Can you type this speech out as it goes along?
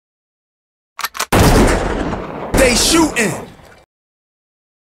stay shooting.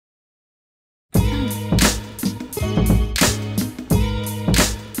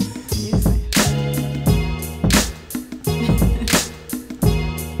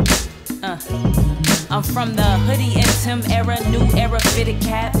 I'm from the hoodie and Tim era, new era fitted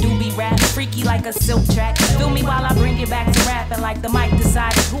cap, doobie rap, freaky like a silk track. Feel me while I bring it back to rapping, like the mic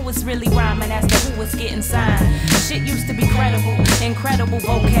decided who was really rhyming as to who was getting signed. Shit used to be credible, incredible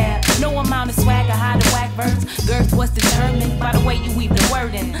vocab. No amount of swagger, hide a whack verse. Girth was determined by the way you weave the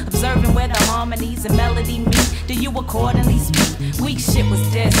word in, observing where the harmonies and melody meet. Do you accordingly speak? Weak shit was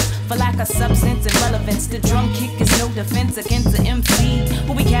this, for lack of substance and relevance. The drum kick is no defense against the MC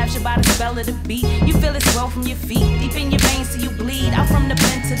who be captured by the spell of the beat. You feel it swell from your feet, deep in your veins so you bleed. Out from the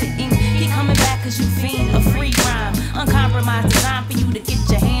pen to the ink, keep coming back cause you fiend. A free rhyme, uncompromised design for you to get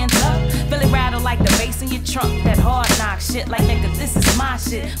your hands up. Feel it rattle like the bass in your trunk, that hard knock shit. Like nigga, this is my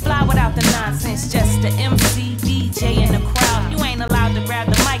shit. Fly without the nonsense, just the MC, DJ in the crowd. You ain't allowed to grab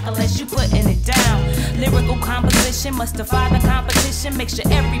the mic unless you putting it down. Lyrical composition must defy the competition. Make sure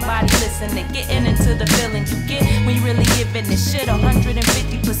everybody listening, getting into the feeling you get when you really giving this shit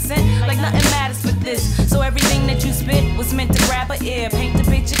 150%. Like nothing matters but this. So everything that you spit was meant to grab an ear, paint the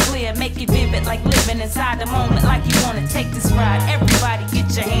picture clear, make it vivid like living inside the moment, like you wanna take this ride. Everybody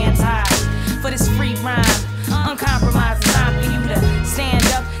get your hands high for this free rhyme. Uncompromised, time for you to stand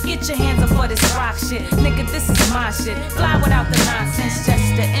up. Get your hands up for this rock shit. Nigga, this is my shit. Fly without the nonsense,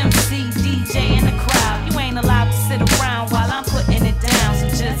 just the MC, DJ in the crowd. You ain't allowed to sit around while I'm putting it down. So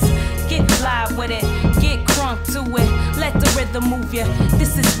just get live with it, get crunk to it. Let the rhythm move you.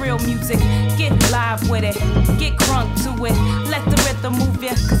 This is real music. Get live with it, get crunk to it. Let the rhythm move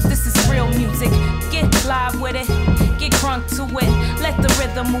you, cause this is real music. Get live with it, get crunk to it. Let the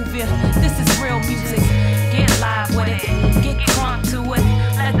rhythm move you. This is real music. Get live with it, get crunk to it.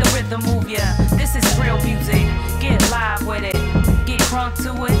 Let the rhythm move ya. This is real music. Get live with it, get crunk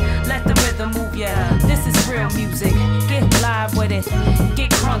to it. Let the rhythm move ya. This is real music. Get live with it,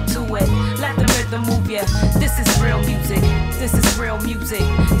 get crunk to it. Let the rhythm move ya. This is real music. This is real music.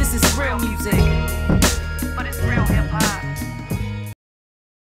 This is real